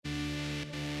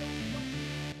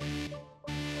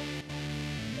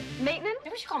Maintenance?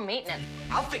 Maybe we should call maintenance.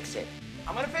 I'll fix it.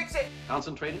 I'm gonna fix it.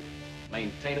 Concentrate it.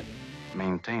 Maintain it.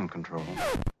 Maintain control.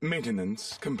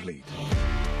 Maintenance complete.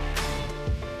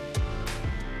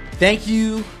 Thank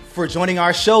you for joining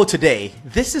our show today.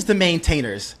 This is The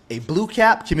Maintainers, a Blue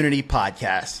Cap community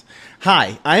podcast.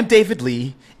 Hi, I'm David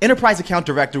Lee, Enterprise Account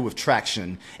Director with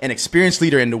Traction, an experienced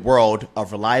leader in the world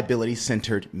of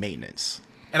reliability-centered maintenance.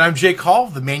 And I'm Jake Hall,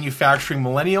 the manufacturing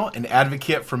millennial and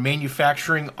advocate for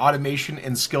manufacturing, automation,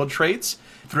 and skilled trades.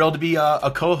 Thrilled to be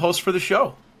a co-host for the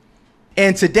show.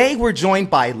 And today we're joined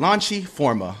by Longchi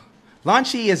Foma.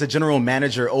 Longchi is a general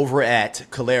manager over at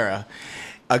Kalera,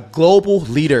 a global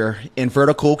leader in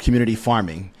vertical community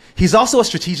farming. He's also a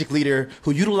strategic leader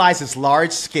who utilizes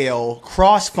large-scale,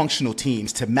 cross-functional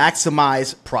teams to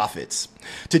maximize profits.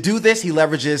 To do this, he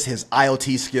leverages his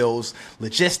IoT skills,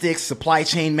 logistics, supply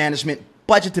chain management,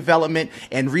 budget development,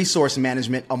 and resource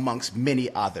management, amongst many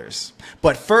others.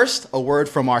 But first, a word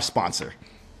from our sponsor.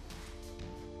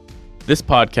 This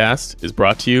podcast is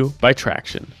brought to you by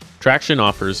Traction. Traction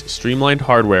offers streamlined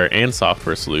hardware and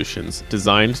software solutions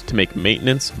designed to make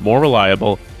maintenance more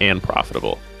reliable and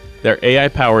profitable. Their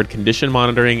AI-powered condition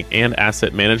monitoring and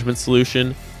asset management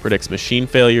solution predicts machine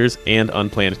failures and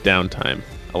unplanned downtime,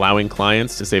 allowing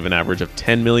clients to save an average of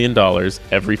 $10 million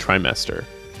every trimester.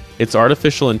 It's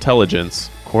artificial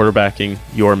intelligence quarterbacking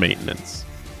your maintenance.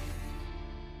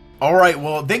 All right,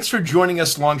 well, thanks for joining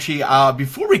us, Longchi.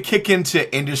 Before we kick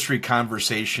into industry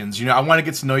conversations, I want to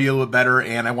get to know you a little bit better,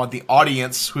 and I want the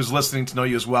audience who's listening to know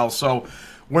you as well. So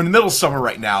we're in the middle of summer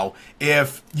right now.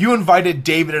 If you invited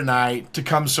David and I to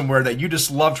come somewhere that you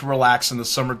just love to relax in the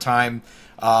summertime,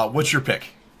 what's your pick?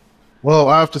 Well,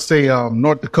 I have to say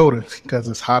North Dakota, because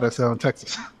it's hot as hell in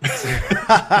Texas.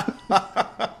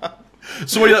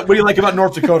 So what do you like about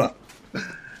North Dakota?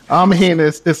 I'm hearing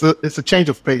it's a change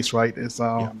of pace, right? It's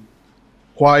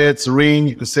quiet, serene.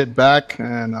 You can sit back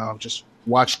and just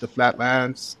watch the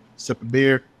flatlands, sip a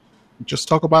beer, and just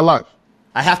talk about life.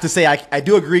 I have to say, I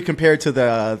do agree compared to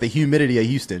the humidity of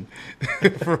Houston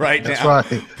for right now.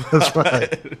 That's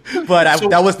right. But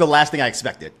that was the last thing I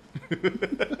expected.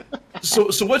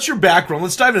 So what's your background?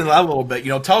 Let's dive into that a little bit.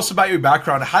 Tell us about your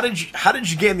background. How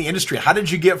did you get in the industry? How did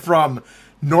you get from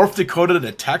North Dakota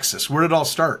to Texas? Where did it all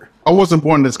start? I wasn't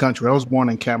born in this country. I was born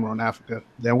in Cameroon, Africa.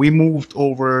 Then we moved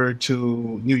over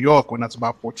to New York when I was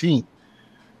about 14.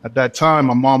 At that time,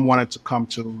 my mom wanted to come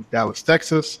to Dallas,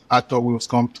 Texas. I thought we was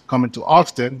coming to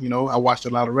Austin. I watched a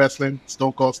lot of wrestling,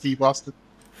 Stone Cold Steve Austin.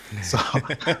 So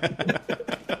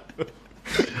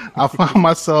I found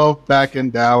myself back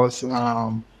in Dallas.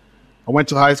 I went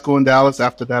to high school in Dallas.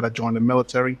 After that, I joined the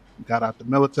military. Got out the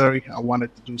military. I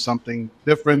wanted to do something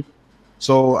different.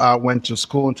 So I went to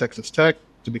school in Texas Tech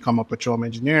to become a petroleum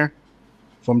engineer.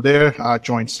 From there, I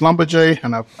joined Schlumberger,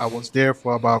 and I was there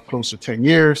for about close to 10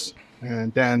 years.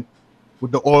 And then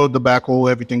with the oil debacle,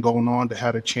 everything going on, they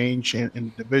had a change in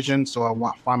the division. So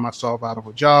I found myself out of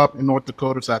a job in North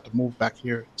Dakota, so I had to move back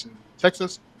here to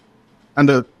Texas. And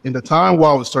in the time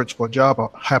while I was searching for a job, I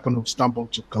happened to stumble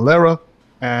to Kalera,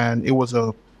 and it was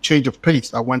a change of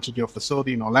pace. I went to their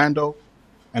facility in Orlando,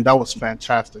 and that was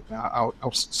fantastic. I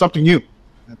was something new.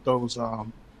 I thought it was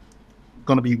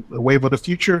going to be a wave of the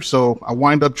future. So I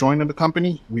wind up joining the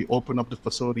company. We opened up the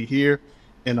facility here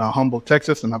in Humboldt,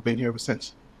 Texas, and I've been here ever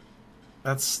since.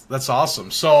 That's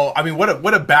awesome. So,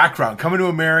 what a background. Coming to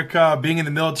America, being in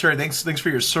the military, thanks for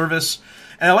your service.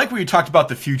 And I like what you talked about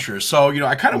the future. So,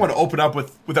 I kind of want to open up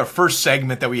with our first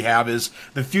segment that we have is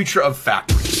the future of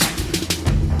factories.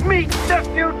 Meet the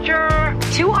future!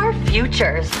 To our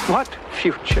futures. What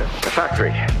future? The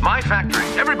factory. My factory.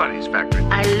 Everybody's factory.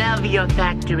 I love your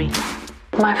factory.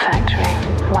 My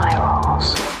factory, my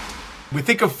rules. We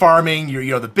think of farming,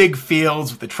 the big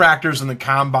fields with the tractors and the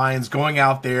combines going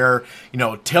out there,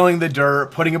 tilling the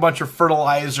dirt, putting a bunch of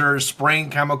fertilizers, spraying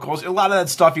chemicals, a lot of that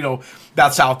stuff,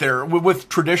 that's out there with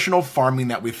traditional farming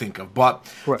that we think of. But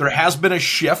There has been a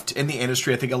shift in the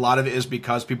industry. I think a lot of it is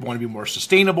because people want to be more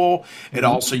sustainable. And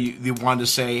also they want to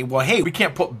say, well, hey, we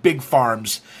can't put big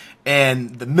farms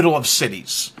in the middle of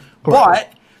cities.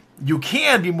 But you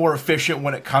can be more efficient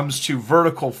when it comes to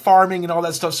vertical farming and all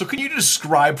that stuff. So can you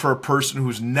describe for a person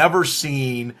who's never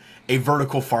seen a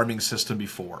vertical farming system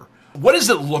before, what does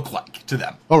it look like to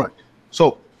them? All right.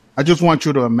 So I just want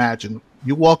you to imagine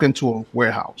you walk into a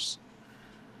warehouse.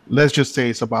 Let's just say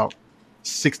it's about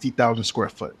 60,000 square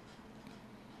foot.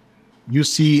 You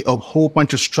see a whole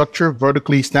bunch of structure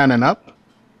vertically standing up.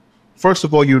 First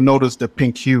of all, you notice the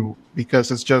pink hue because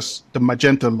it's just the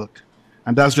magenta look.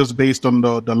 And that's just based on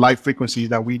the light frequencies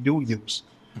that we do use.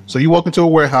 Mm-hmm. So you walk into a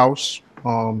warehouse,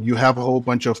 you have a whole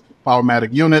bunch of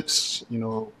Powermatic units,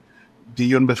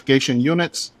 dehumidification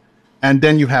units, And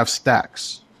then you have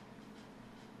stacks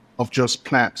of just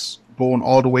plants going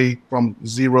all the way from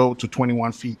 0 to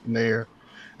 21 feet in the air.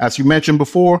 As you mentioned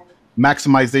before,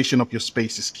 maximization of your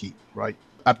space is key, right?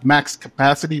 At max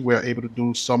capacity, we're able to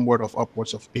do somewhat of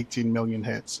upwards of 18 million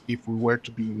heads if we were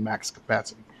to be max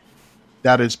capacity.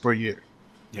 That is per year.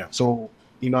 Yeah. So,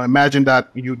 imagine that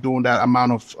you're doing that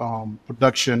amount of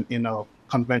production in a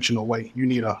conventional way. You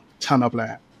need a ton of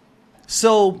land.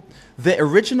 So the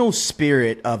original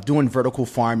spirit of doing vertical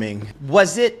farming,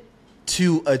 was it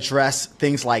to address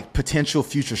things like potential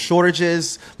future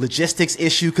shortages, logistics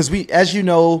issue? Because as you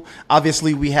know,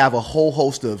 obviously we have a whole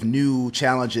host of new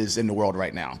challenges in the world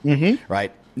right now,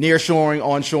 right? Nearshoring,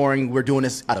 onshoring, we're doing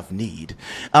this out of need.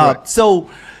 Right. So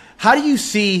how do you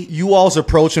see you all's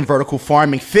approach in vertical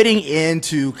farming fitting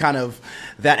into kind of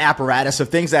that apparatus of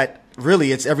things that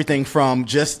really it's everything from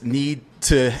just need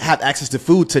to have access to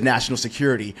food to national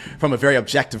security from a very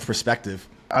objective perspective?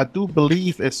 I do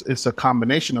believe it's a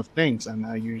combination of things,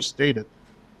 and you stated.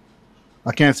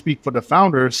 I can't speak for the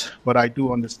founders, but I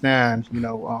do understand,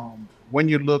 when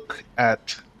you look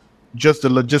at just the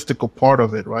logistical part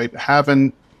of it, right?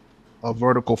 Having a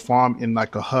vertical farm in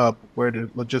like a hub where the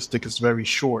logistic is very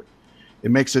short, it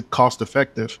makes it cost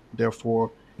effective.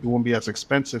 Therefore, it won't be as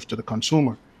expensive to the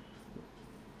consumer.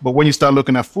 But when you start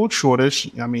looking at food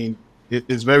shortage, I mean, it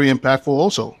is very impactful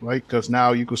also, right? Because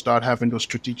now you could start having those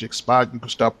strategic spots. You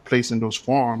could start placing those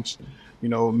farms,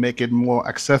 make it more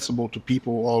accessible to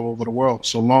people all over the world.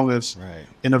 So long as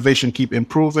innovation keep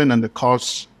improving and the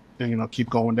costs, keep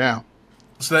going down.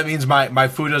 So that means my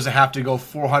food doesn't have to go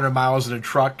 400 miles in a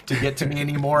truck to get to me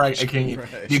anymore. I can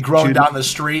be grown down the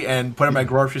street and put in my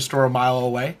grocery store a mile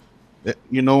away.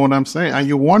 You know what I'm saying? And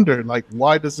you wonder, like,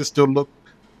 why does this still look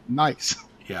nice?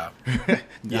 Yeah.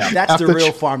 That's the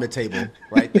real farm to table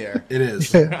right there. It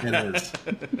is. It is.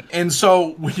 And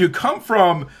so when you come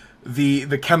from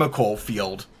the chemical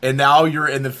field and now you're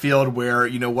in the field where,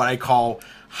 what I call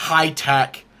high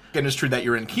tech industry that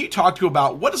you're in, can you talk to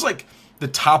about what is like the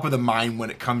top of the mind when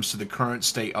it comes to the current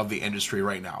state of the industry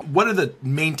right now? What are the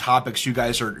main topics you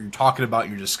guys are talking about,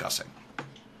 you're discussing?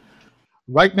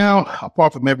 Right now,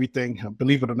 apart from everything,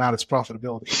 believe it or not, it's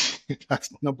profitability. That's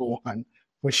number one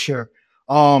for sure.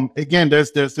 Again,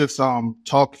 there's this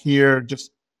talk here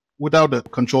just without the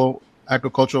controlled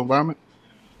agricultural environment.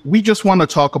 We just want to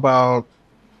talk about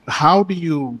how do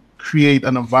you create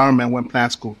an environment when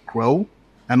plants could grow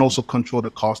and also control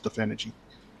the cost of energy.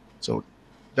 So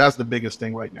that's the biggest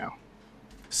thing right now.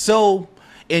 So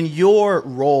in your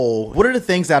role, what are the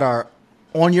things that are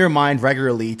on your mind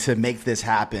regularly to make this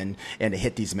happen and to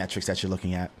hit these metrics that you're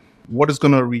looking at? What is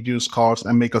going to reduce costs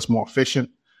and make us more efficient?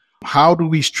 How do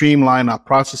we streamline our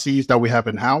processes that we have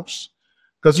in-house?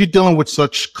 Because you're dealing with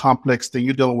such complex things,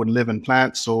 you're dealing with living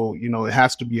plants. So, it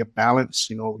has to be a balance,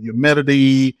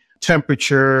 humidity,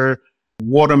 temperature,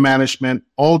 water management,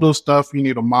 all those stuff you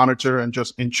need to monitor and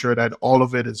just ensure that all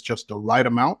of it is just the right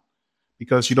amount,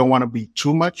 because you don't want to be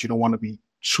too much. You don't want to be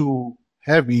too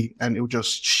heavy and it will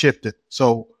just shift it.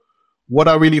 So what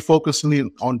I really focus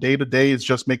on day to day is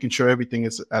just making sure everything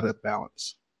is at a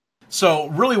balance. So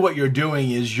really what you're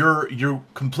doing is you're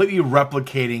completely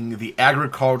replicating the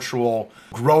agricultural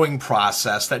growing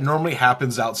process that normally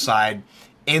happens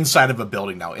inside of a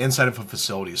building now, inside of a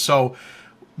facility. So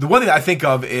the one thing I think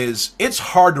of is it's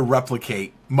hard to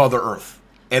replicate Mother Earth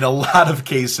in a lot of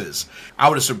cases. I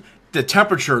would assume the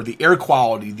temperature, the air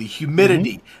quality, the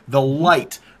humidity, the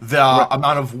light, the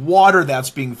amount of water that's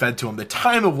being fed to them, the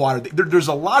time of water. There's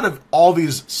a lot of all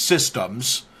these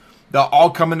systems that all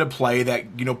come into play that,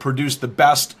 produce the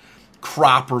best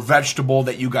crop or vegetable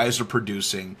that you guys are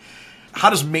producing. How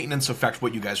does maintenance affect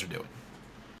what you guys are doing?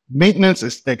 Maintenance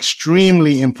is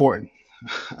extremely important.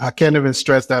 I can't even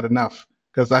stress that enough.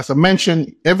 Because as I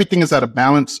mentioned, everything is at a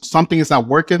balance. Something is not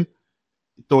working,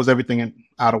 it throws everything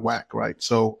out of whack, right?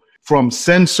 So from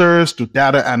sensors to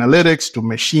data analytics to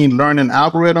machine learning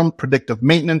algorithm, predictive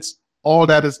maintenance, all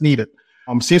that is needed.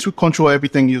 Since we control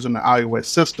everything using the iOS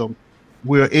system,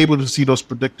 we're able to see those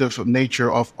predictive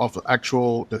nature of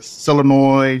the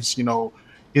solenoids.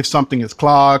 If something is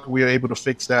clogged, we are able to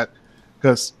fix that,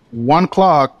 because one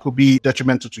clog could be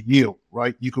detrimental to yield,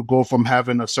 right? You could go from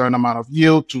having a certain amount of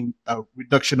yield to a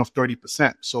reduction of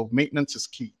 30%. So maintenance is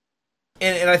key.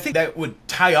 And I think that would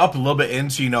tie up a little bit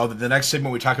into, the next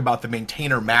segment we talk about the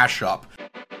maintainer mashup.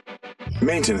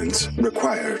 Maintenance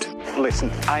required.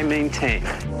 Listen, I maintain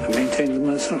them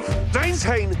myself.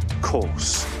 Maintain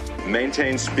course.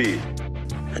 Maintain speed.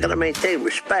 I gotta maintain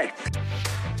respect.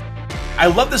 I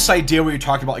love this idea where you're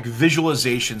talking about like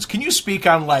visualizations. Can you speak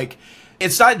on like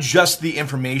It's not just the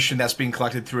information that's being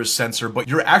collected through a sensor, but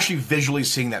you're actually visually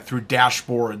seeing that through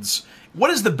dashboards. What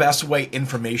is the best way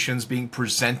information is being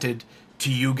presented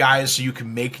to you guys so you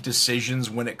can make decisions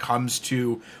when it comes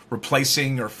to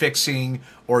replacing or fixing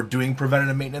or doing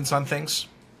preventative maintenance on things?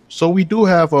 So we do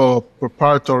have a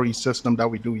proprietary system that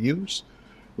we do use.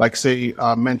 Like say,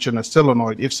 mention a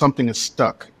solenoid. If something is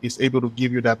stuck, it's able to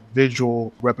give you that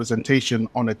visual representation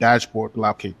on the dashboard.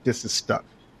 Like, okay, this is stuck.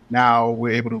 Now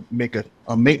we're able to make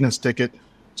a maintenance ticket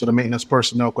so the maintenance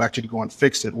personnel could actually go and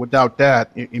fix it. Without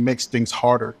that, it makes things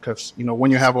harder because,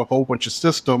 when you have a whole bunch of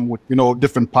system with,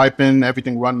 different piping,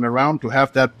 everything running around, to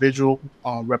have that visual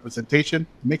representation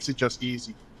makes it just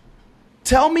easy.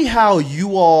 Tell me how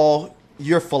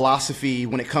your philosophy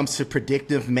when it comes to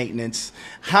predictive maintenance,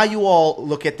 how you all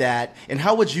look at that, and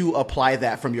how would you apply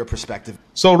that from your perspective?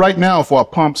 So right now for our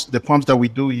pumps, the pumps that we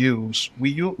do use,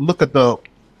 look at the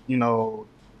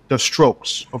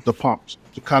strokes of the pumps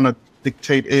to kind of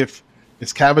dictate if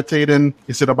it's cavitating,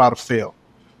 is it about to fail.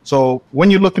 So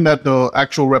when you're looking at the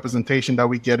actual representation that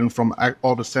we get in from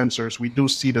all the sensors, we do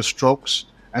see the strokes.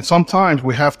 And sometimes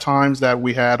we have times that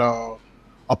we had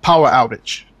a power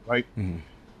outage, right? Mm-hmm.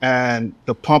 And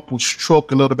the pump will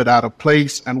stroke a little bit out of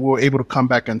place, and we're able to come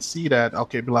back and see that,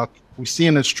 okay, like we're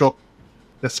seeing a stroke,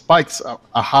 the spikes are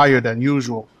higher than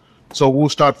usual. So we'll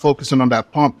start focusing on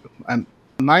that pump. And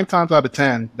 9 times out of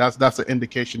 10, that's an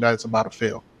indication that it's about to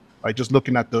fail. Right, just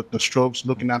looking at the strokes,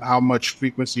 looking at how much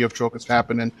frequency of stroke is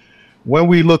happening. When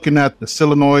we're looking at the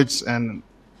solenoids and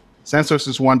sensors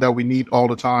is one that we need all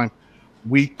the time.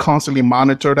 We constantly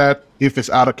monitor that. If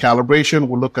it's out of calibration,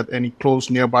 we'll look at any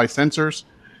close nearby sensors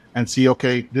and see,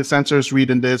 okay, this sensor is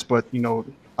reading this, but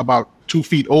about 2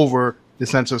 feet over, the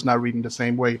sensor is not reading the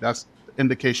same way. That's the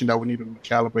indication that we need to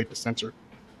calibrate the sensor.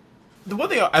 The one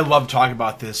thing I love talking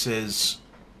about this is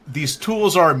these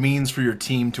tools are a means for your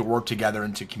team to work together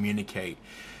and to communicate.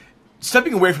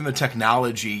 Stepping away from the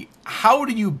technology, how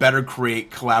do you better create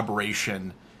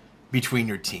collaboration between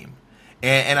your team?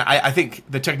 And I think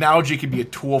the technology can be a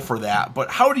tool for that, but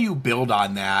how do you build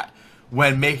on that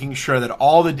when making sure that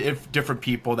all the different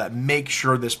people that make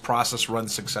sure this process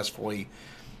runs successfully,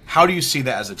 how do you see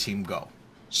that as a team go?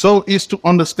 So it's to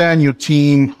understand your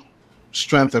team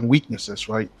strengths and weaknesses,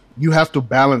 right? You have to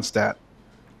balance that.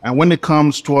 And when it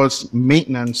comes towards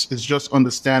maintenance, it's just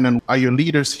understanding, are your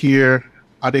leaders here?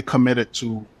 Are they committed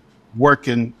to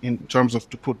working in terms of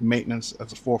to put maintenance at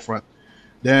the forefront?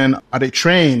 Then are they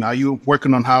trained? Are you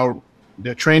working on how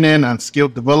they're training and skill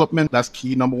development? That's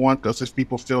key, number one, because if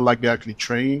people feel like they're actually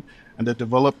trained and they're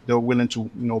developed, they're willing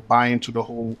to buy into the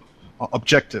whole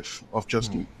objective of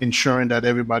just ensuring that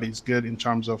everybody's good in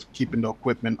terms of keeping the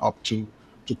equipment up to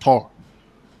par.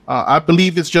 I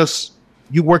believe it's just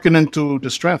you working into the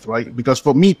strength, right? Because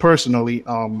for me personally,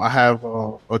 I have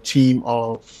a team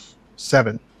of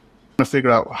 7. To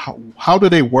figure out how do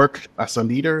they work as a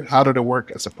leader, how do they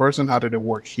work as a person, how do they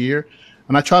work here,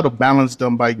 and I try to balance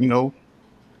them by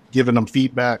giving them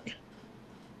feedback,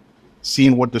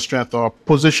 seeing what the strengths are,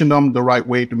 position them the right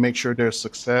way to make sure there's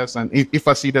success. And if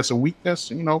I see there's a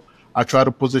weakness, I try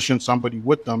to position somebody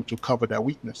with them to cover that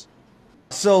weakness.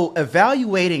 So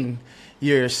evaluating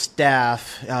your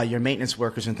staff, your maintenance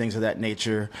workers and things of that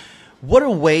nature, what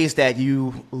are ways that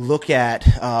you look at,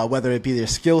 whether it be their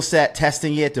skill set,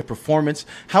 testing it, the performance?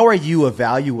 How are you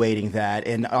evaluating that?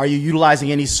 And are you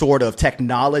utilizing any sort of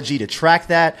technology to track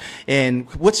that? And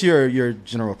what's your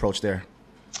general approach there?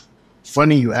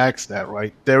 Funny you asked that,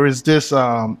 right? There is this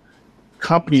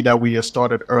company that we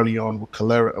started early on with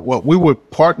Kalera. Well, we were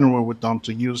partnering with them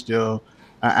to use their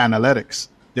analytics.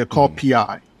 They're called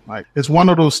PI, right? It's one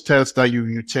of those tests that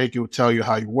you take, it will tell you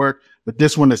how you work. But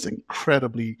this one is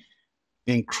incredibly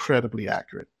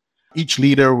accurate. Each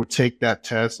leader would take that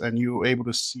test and you're able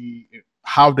to see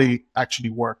how they actually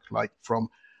work. Like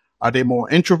are they more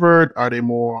introvert? Are they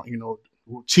more,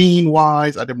 routine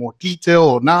wise? Are they more detail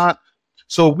or not?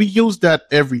 So we use that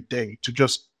every day to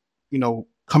just,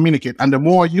 communicate. And the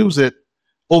more I use it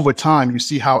over time, you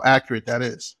see how accurate that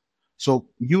is. So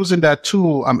using that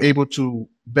tool, I'm able to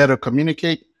better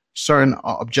communicate certain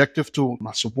objective to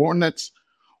my subordinates,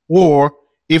 or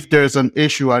if there's an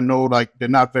issue, I know like they're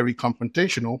not very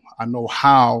confrontational, I know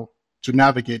how to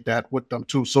navigate that with them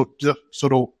too. So they're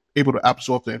able to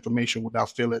absorb the information without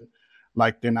feeling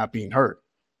like they're not being heard.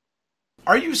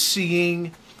 Are you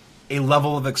seeing a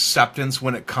level of acceptance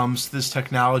when it comes to this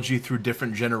technology through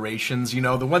different generations? The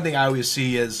one thing I always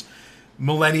see is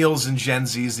millennials and Gen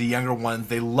Zs, the younger ones,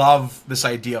 they love this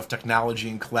idea of technology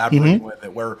and collaborating with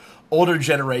it, where older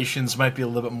generations might be a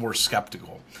little bit more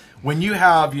skeptical. When you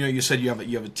have, you said you have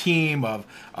a team of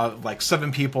like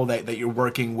 7 people that you're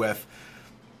working with,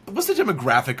 what's the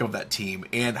demographic of that team,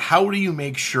 and how do you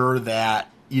make sure that,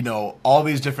 all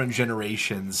these different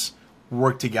generations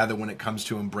work together when it comes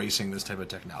to embracing this type of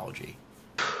technology?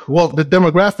 Well, the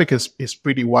demographic is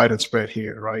pretty widespread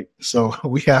here, right? So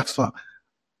we have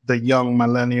the young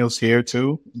millennials here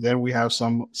too. Then we have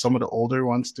some of the older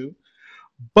ones too.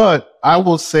 But I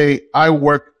will say I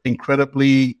work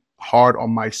incredibly hard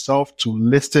on myself to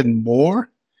listen more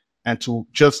and to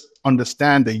just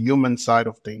understand the human side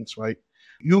of things, right?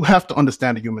 You have to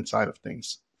understand the human side of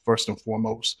things first and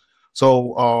foremost.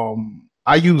 So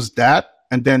I use that,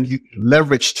 and then you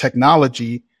leverage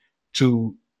technology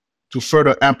to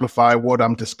further amplify what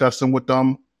I'm discussing with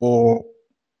them or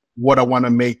what I want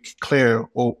to make clear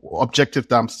or objective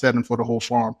that I'm setting for the whole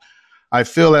farm. I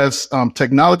feel as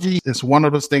technology is one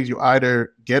of those things you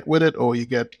either get with it or you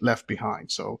get left behind.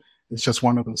 So it's just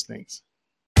one of those things.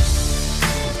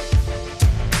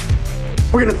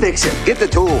 We're gonna fix it. Get the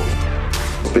tools.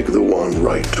 Pick the one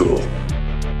right tool.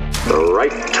 The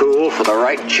right tool for the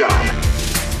right job.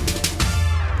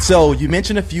 So you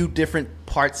mentioned a few different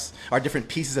parts or different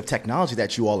pieces of technology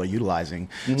that you all are utilizing.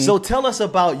 Mm-hmm. So tell us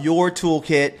about your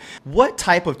toolkit. What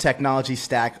type of technology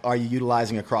stack are you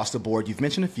utilizing across the board? You've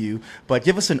mentioned a few, but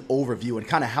give us an overview and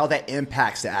kind of how that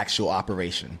impacts the actual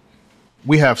operation.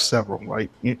 We have several, right?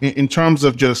 In terms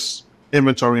of just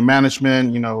inventory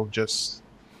management, just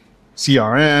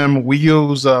CRM, we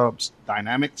use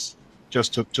Dynamics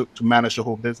just to manage the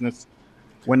whole business.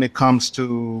 When it comes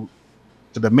to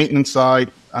the maintenance side,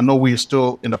 I know we're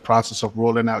still in the process of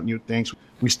rolling out new things.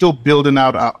 We're still building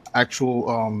out our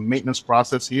actual maintenance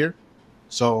process here.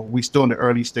 So we're still in the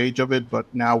early stage of it, but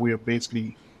now we are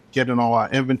basically getting all our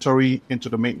inventory into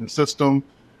the maintenance system.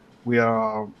 We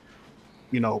are,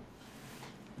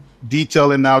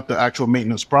 detailing out the actual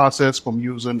maintenance process from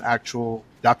using actual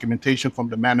documentation from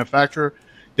the manufacturer.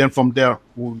 Then from there,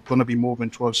 we're going to be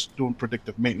moving towards doing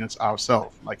predictive maintenance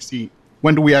ourselves. Like, see,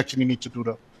 when do we actually need to do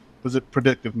the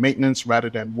predictive maintenance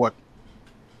rather than what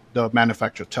the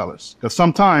manufacturer tells us? Because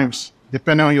sometimes,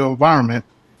 depending on your environment,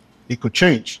 it could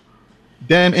change.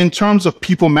 Then in terms of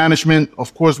people management,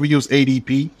 of course, we use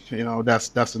ADP.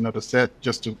 That's another set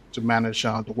just to manage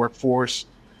the workforce.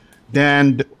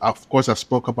 Then, of course, I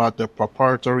spoke about the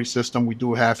proprietary system we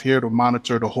do have here to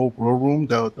monitor the whole grow room,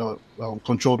 the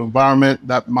controlled environment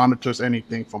that monitors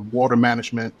anything from water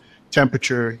management,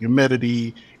 temperature,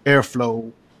 humidity,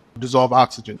 airflow, dissolved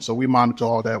oxygen. So we monitor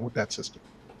all that with that system.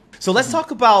 So let's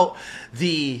talk about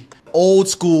the old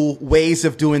school ways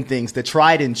of doing things, the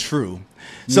tried and true.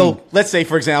 So let's say,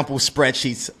 for example,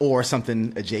 spreadsheets or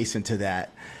something adjacent to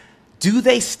that. Do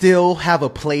they still have a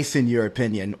place in your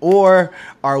opinion, or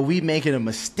are we making a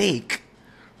mistake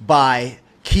by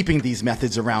keeping these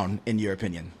methods around in your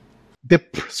opinion? The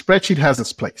spreadsheet has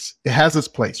its place. It has its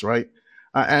place, right?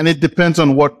 And it depends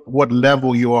on what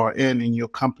level you are in your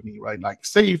company, right? Like,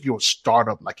 say if you're a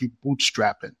startup, like you're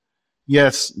bootstrapping,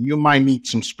 yes, you might need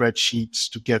some spreadsheets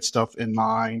to get stuff in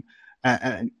line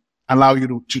and allow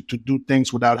you to do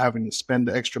things without having to spend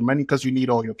the extra money because you need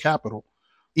all your capital.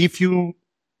 If you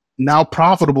now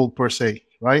profitable per se,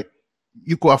 right?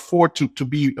 You could afford to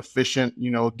be efficient,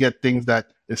 get things that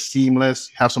is seamless,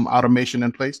 have some automation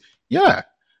in place. Yeah,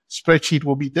 spreadsheet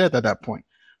will be dead at that point.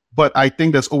 But I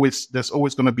think there's always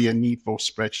going to be a need for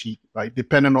spreadsheet, right?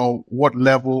 Depending on what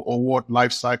level or what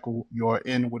life cycle you're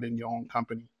in within your own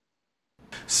company.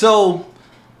 So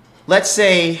let's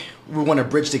say we want to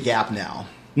bridge the gap now.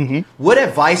 Mm-hmm. What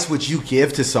advice would you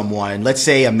give to someone, let's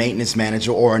say a maintenance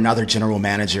manager or another general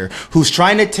manager, who's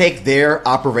trying to take their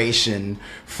operation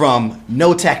from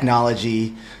no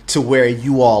technology to where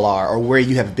you all are or where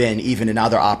you have been even in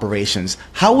other operations?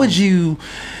 How would you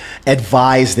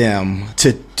advise them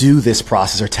to do this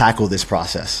process or tackle this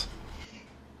process?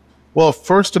 Well,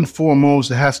 first and foremost,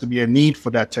 there has to be a need for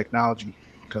that technology,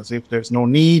 because if there's no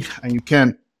need and you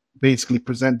can't basically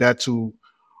present that to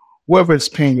whoever is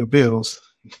paying your bills,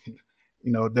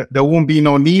 there won't be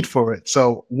no need for it.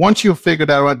 So once you figure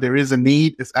that out, there is a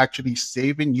need. It's actually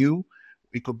saving you.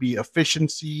 It could be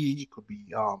efficiency, it could be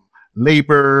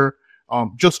labor,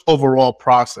 just overall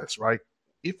process, right?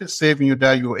 If it's saving you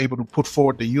that, you're able to put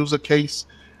forward the user case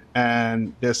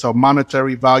and there's a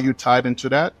monetary value tied into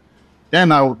that,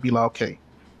 then I would be like, okay,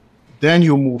 then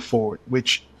you move forward,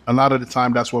 which a lot of the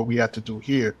time that's what we had to do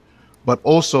here. But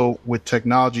also with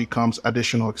technology comes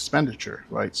additional expenditure,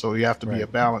 right? So you have to be a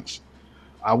balance.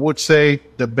 I would say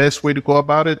the best way to go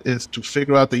about it is to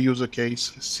figure out the user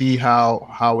case, see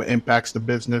how it impacts the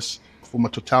business from a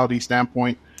totality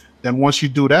standpoint. Then once you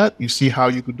do that, you see how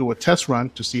you could do a test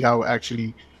run to see how it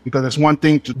actually Because it's one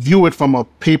thing to view it from a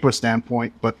paper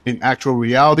standpoint, but in actual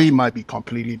reality it might be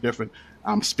completely different.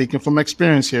 I'm speaking from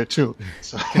experience here too.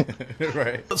 So.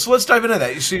 Right. So let's dive into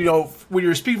that. So, when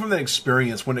you're speaking from that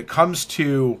experience, when it comes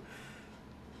to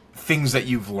things that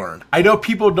you've learned, I know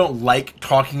people don't like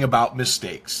talking about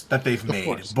mistakes that they've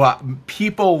made, but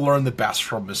people learn the best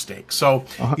from mistakes. So,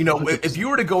 if you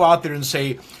were to go out there and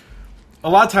say, a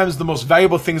lot of times the most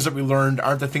valuable things that we learned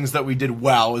aren't the things that we did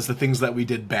well, is the things that we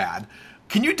did bad.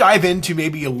 Can you dive into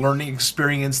maybe a learning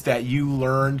experience that you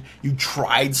learned, you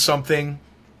tried something,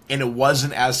 and it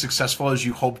wasn't as successful as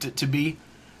you hoped it to be?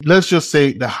 Let's just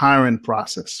say the hiring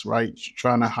process, right?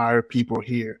 Trying to hire people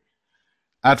here.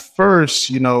 At first,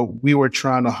 we were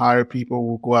trying to hire people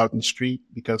who go out in the street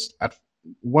because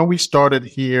when we started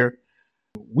here,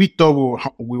 we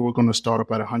thought we were going to start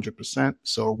up at 100%.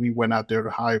 So we went out there to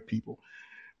hire people.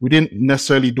 We didn't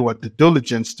necessarily do the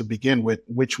diligence to begin with,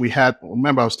 which we had.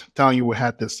 Remember, I was telling you we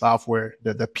had this software,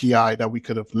 the PI that we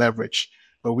could have leveraged,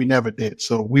 but we never did.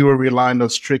 So we were relying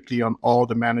strictly on all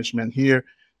the management here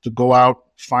to go out,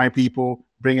 find people,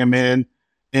 bring them in,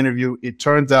 interview. It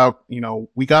turns out,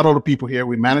 we got all the people here.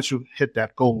 We managed to hit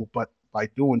that goal, but by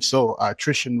doing so, our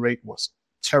attrition rate was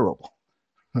terrible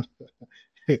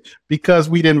because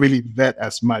we didn't really vet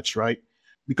as much, right?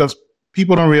 Because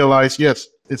people don't realize, yes,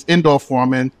 it's indoor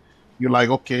farming. You're like,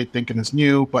 okay, thinking it's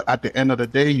new, but at the end of the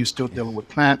day, you're still dealing with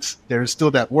plants. There is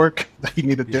still that work that you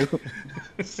need to do.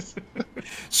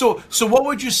 So what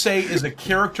would you say is a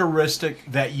characteristic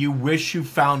that you wish you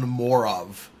found more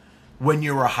of when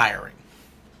you were hiring?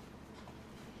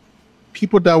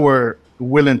 People that were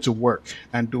willing to work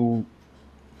and do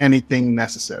anything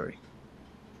necessary.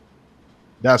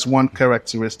 That's one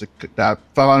characteristic that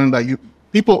found that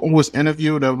people always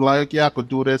interview, they're like, yeah, I could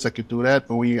do this, I could do that.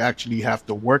 But when you actually have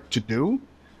the work to do,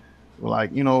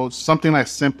 like, something as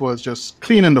simple as just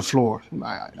cleaning the floor.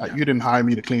 You didn't hire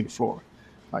me to clean the floor.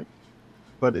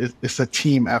 But it's a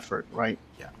team effort, right?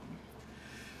 Yeah.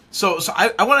 So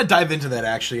I want to dive into that,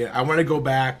 actually. I want to go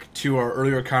back to our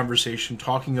earlier conversation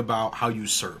talking about how you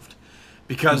served.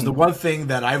 Because the one thing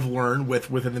that I've learned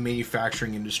within the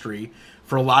manufacturing industry,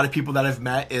 for a lot of people that I've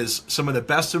met, is some of the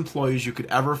best employees you could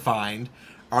ever find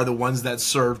are the ones that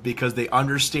serve, because they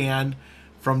understand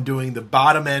from doing the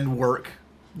bottom end work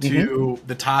to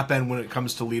the top end when it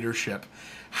comes to leadership.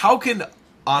 How can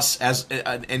us as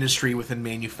an industry within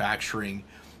manufacturing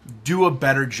do a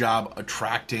better job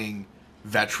attracting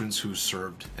veterans who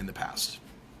served in the past?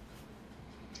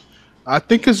 I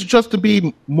think it's just to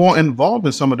be more involved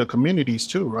in some of the communities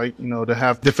too, right? To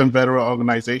have different veteran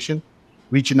organizations,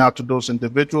 reaching out to those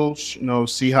individuals,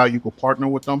 see how you could partner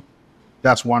with them.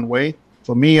 That's one way.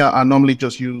 For me, I normally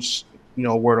just use,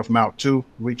 word of mouth too.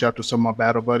 Reach out to some of my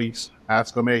battle buddies,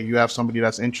 ask them, hey, you have somebody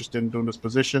that's interested in doing this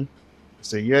position?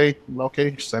 Say, yay,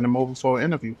 okay, send them over for an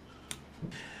interview.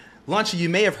 Longchi, you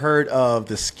may have heard of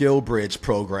the Skill Bridge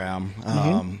program.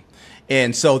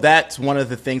 And so that's one of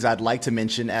the things I'd like to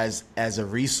mention as a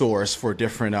resource for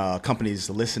different companies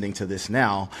listening to this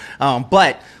now.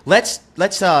 But let's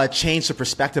change the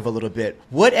perspective a little bit.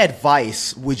 What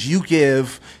advice would you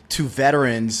give to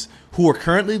veterans who are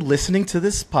currently listening to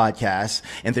this podcast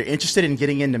and they're interested in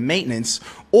getting into maintenance,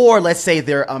 or let's say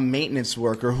they're a maintenance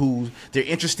worker who they're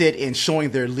interested in showing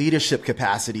their leadership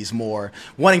capacities more,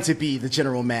 wanting to be the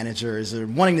general managers or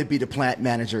wanting to be the plant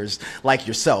managers like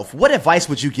yourself? What advice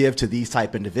would you give to these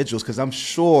type individuals? Because I'm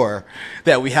sure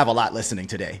that we have a lot listening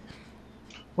today.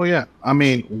 Well, yeah. I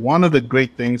mean, one of the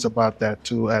great things about that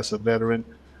too, as a veteran,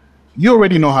 you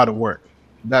already know how to work.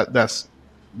 That's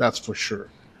for sure.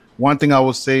 One thing I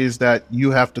will say is that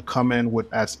you have to come in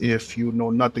with as if you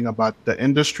know nothing about the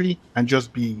industry and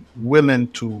just be willing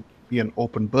to be an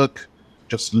open book,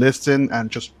 just listen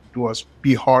and just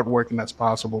be hardworking as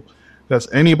possible.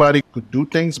 Because anybody could do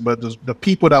things, but the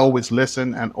people that always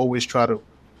listen and always try to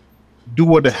do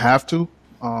what they have to,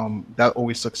 that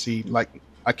always succeed. Like,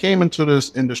 I came into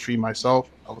this industry myself.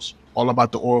 I was all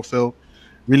about the oil field.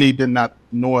 Really did not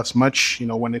know as much,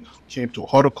 when it came to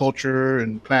horticulture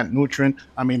and plant nutrient.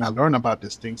 I mean, I learned about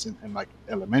these things in like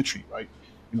elementary, right?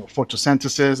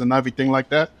 Photosynthesis and everything like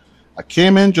that. I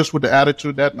came in just with the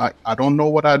attitude that I don't know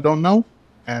what I don't know,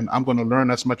 and I'm going to learn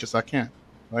as much as I can,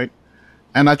 right?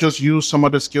 And I just use some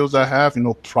of the skills I have,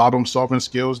 problem solving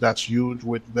skills. That's huge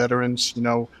with veterans,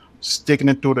 sticking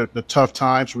it through the tough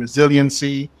times,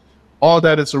 resiliency. All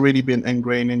that has already been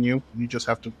ingrained in you. You just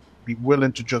have to be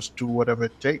willing to just do whatever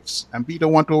it takes and be the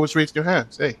one to always raise your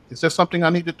hands. Hey, is there something I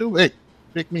need to do? Hey,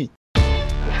 pick me.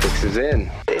 The fix is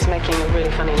in. It's making a really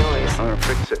funny noise. I'm gonna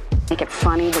fix it. Make it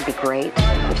funny would be great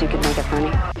if you could make it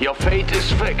funny. Your fate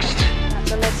is fixed. That's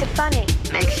what makes it funny.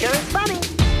 Make sure it's funny.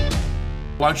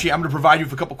 Longchi, I'm going to provide you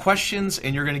with a couple questions,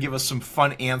 and you're going to give us some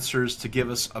fun answers to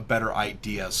give us a better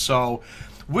idea. So,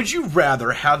 would you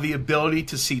rather have the ability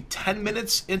to see 10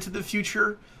 minutes into the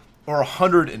future or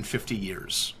 150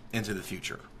 years into the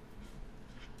future?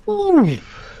 Ooh,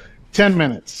 10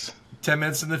 minutes. 10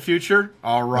 minutes in the future?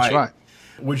 All right. That's right.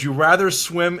 Would you rather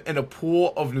swim in a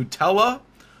pool of Nutella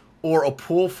or a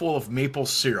pool full of maple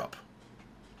syrup?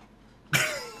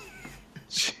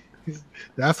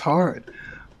 That's hard.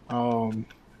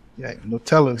 Yeah,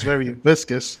 Nutella is very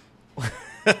viscous.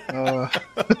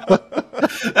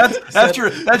 That's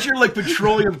your like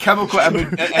petroleum chemical.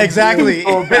 Exactly.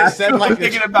 Said like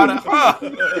thinking about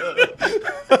it.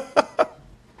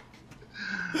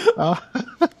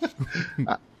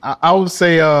 I would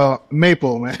say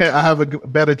maple, man. I have a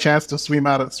better chance to swim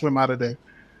out of there.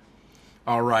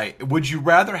 All right. Would you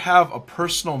rather have a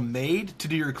personal maid to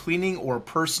do your cleaning or a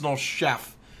personal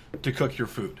chef to cook your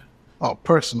food? Oh,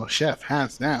 personal chef,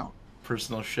 hands down.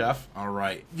 Personal chef. All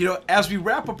right. As we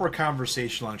wrap up our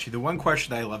conversation, Longchi, the one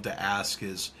question I love to ask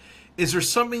is there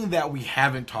something that we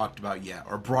haven't talked about yet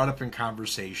or brought up in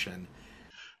conversation?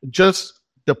 Just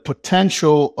the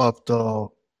potential of the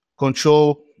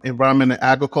control environment in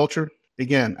agriculture.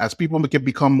 Again, as people can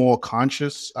become more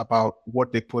conscious about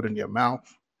what they put in their mouth,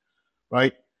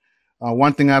 right?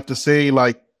 One thing I have to say,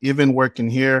 like even working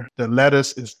here, the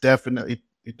lettuce is definitely,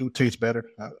 it do taste better.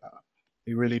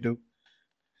 They really do.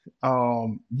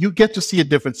 You get to see a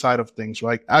different side of things,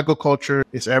 right? Agriculture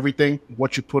is everything.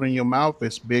 What you put in your mouth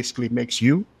is basically makes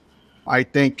you. I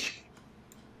think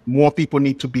more people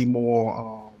need to be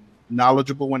more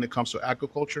knowledgeable when it comes to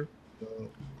agriculture. The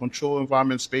control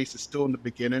environment space is still in the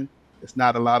beginning. There's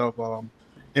not a lot of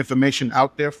information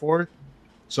out there for it.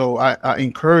 So I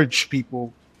encourage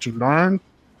people to learn.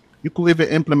 You could even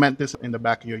implement this in the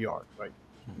back of your yard, right?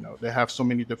 They have so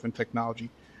many different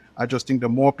technology. I just think the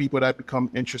more people that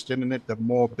become interested in it, the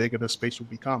more bigger the space will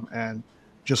become. And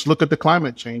just look at the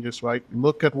climate changes, right?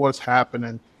 Look at what's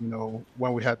happening,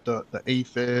 when we had the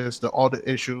aphids, all the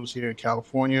issues here in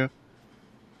California.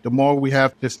 The more we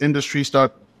have this industry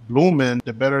start blooming,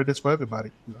 the better it is for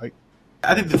everybody, right?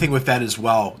 I think the thing with that as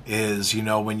well is,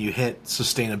 when you hit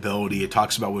sustainability, it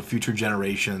talks about with future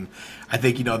generation. I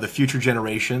think, the future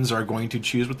generations are going to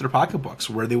choose with their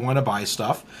pocketbooks where they want to buy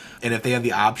stuff. And if they have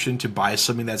the option to buy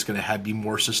something that's going to be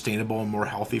more sustainable and more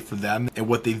healthy for them and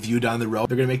what they view down the road,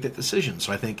 they're going to make that decision.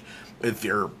 So I think if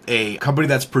you're a company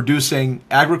that's producing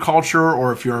agriculture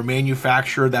or if you're a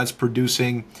manufacturer that's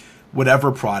producing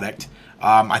whatever product,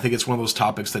 I think it's one of those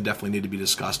topics that definitely need to be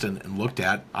discussed and looked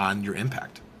at on your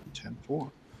impact. 10-4.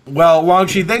 Well,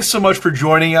 Longchi, thanks so much for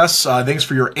joining us. Thanks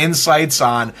for your insights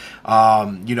on,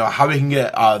 how we can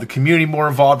get the community more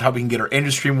involved, how we can get our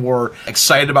industry more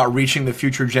excited about reaching the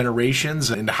future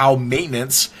generations, and how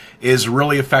maintenance is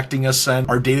really affecting us and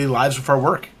our daily lives with our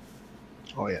work.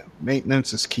 Oh, yeah.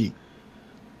 Maintenance is key.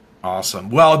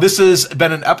 Awesome. Well, this has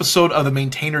been an episode of the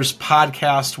Maintainers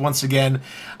Podcast. Once again,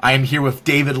 I am here with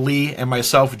David Lee and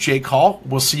myself, Jake Hall.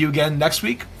 We'll see you again next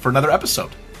week for another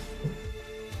episode.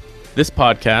 This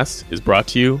podcast is brought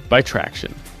to you by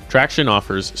Traction. Traction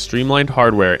offers streamlined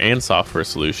hardware and software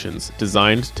solutions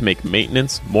designed to make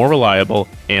maintenance more reliable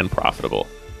and profitable.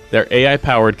 Their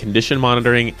AI-powered condition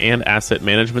monitoring and asset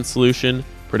management solution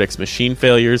predicts machine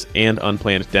failures and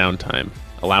unplanned downtime,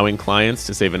 allowing clients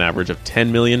to save an average of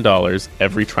 $10 million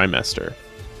every trimester.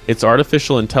 It's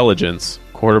artificial intelligence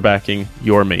quarterbacking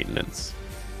your maintenance.